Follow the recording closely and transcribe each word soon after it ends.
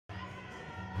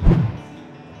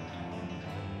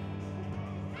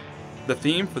The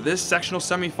theme for this sectional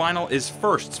semifinal is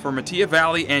firsts for Metea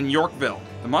Valley and Yorkville.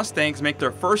 The Mustangs make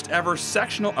their first ever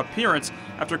sectional appearance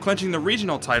after clinching the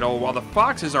regional title, while the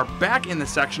Foxes are back in the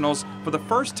sectionals for the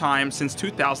first time since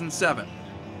 2007.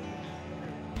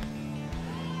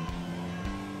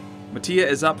 Metea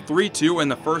is up 3-2 in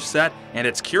the first set, and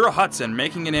it's Kira Huston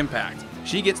making an impact.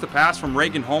 She gets the pass from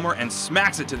Regan Holmer and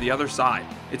smacks it to the other side.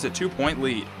 It's a 2-point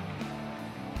lead.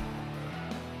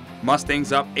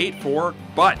 Mustangs up 8-4,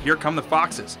 but here come the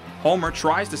Foxes. Holmer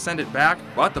tries to send it back,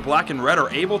 but the black and red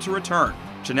are able to return.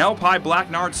 Janelle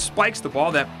Pye-Blacknard spikes the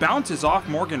ball that bounces off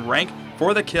Morgan Rank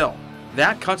for the kill.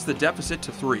 That cuts the deficit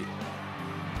to 3.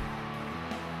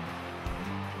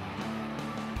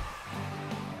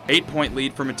 8-point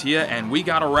lead for Metea, and we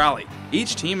got a rally.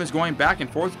 Each team is going back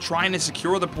and forth trying to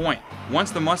secure the point.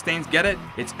 Once the Mustangs get it,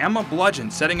 it's Emma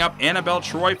Bludgen setting up Annabelle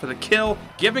Troy for the kill,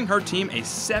 giving her team a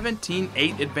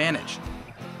 17-8 advantage.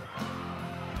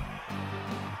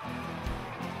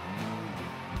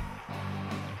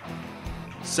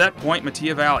 Set point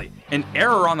Metea Valley. An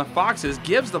error on the Foxes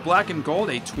gives the black and gold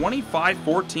a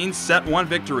 25-14 set 1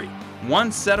 victory,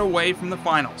 one set away from the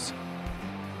finals.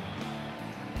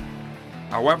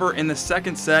 However, in the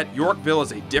second set, Yorkville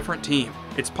is a different team.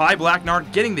 It's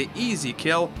Pye-Blacknard getting the easy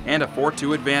kill and a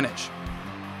 4-2 advantage.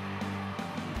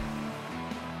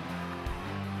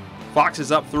 Fox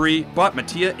is up 3, but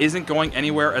Metea isn't going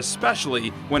anywhere, especially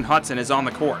when Hudson is on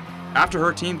the court. After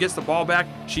her team gets the ball back,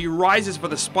 she rises for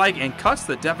the spike and cuts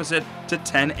the deficit to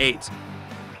 10-8.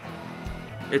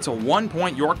 It's a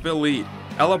 1-point Yorkville lead.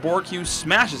 Ella Borque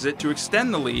smashes it to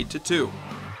extend the lead to 2.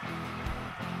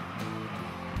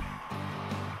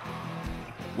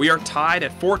 We are tied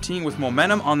at 14 with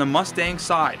momentum on the Mustang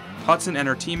side. Hudson and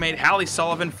her teammate Hallie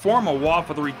Sullivan form a wall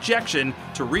for the rejection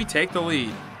to retake the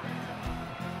lead.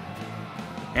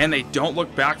 And they don't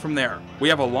look back from there. We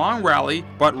have a long rally,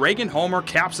 but Regan Holmer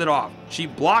caps it off. She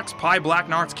blocks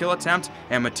Pye-Blacknard's kill attempt,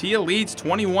 and Metea leads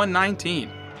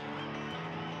 21-19.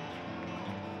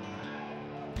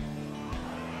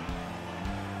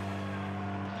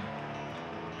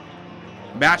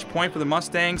 Match point for the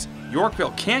Mustangs.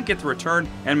 Yorkville can't get the return,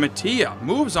 and Metea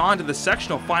moves on to the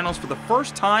sectional finals for the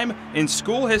first time in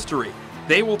school history.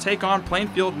 They will take on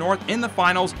Plainfield North in the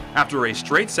finals after a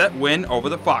straight set win over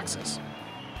the Foxes.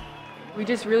 We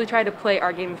just really try to play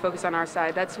our game and focus on our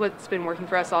side. That's what's been working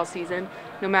for us all season,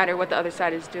 no matter what the other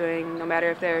side is doing, no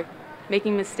matter if they're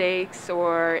making mistakes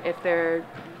or if they're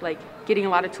getting a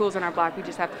lot of tools on our block. We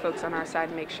just have to focus on our side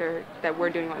and make sure that we're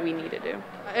doing what we need to do.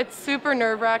 It's super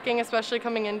nerve-wracking, especially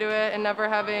coming into it and never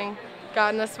having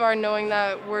gotten this far, knowing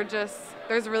that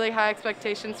there's really high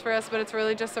expectations for us, but it's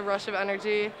really just a rush of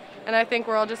energy. And I think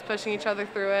we're all just pushing each other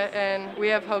through it, and we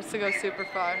have hopes to go super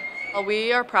far. Well,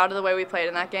 we are proud of the way we played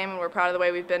in that game, and we're proud of the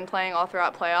way we've been playing all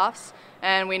throughout playoffs.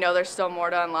 And we know there's still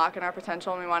more to unlock in our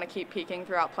potential, and we want to keep peaking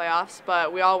throughout playoffs.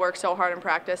 But we all work so hard in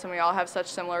practice, and we all have such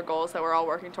similar goals that we're all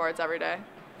working towards every day.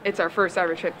 It's our first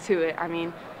ever trip to it. I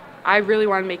mean, I really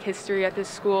want to make history at this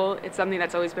school. It's something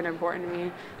that's always been important to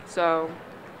me. So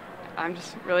I'm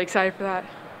just really excited for that.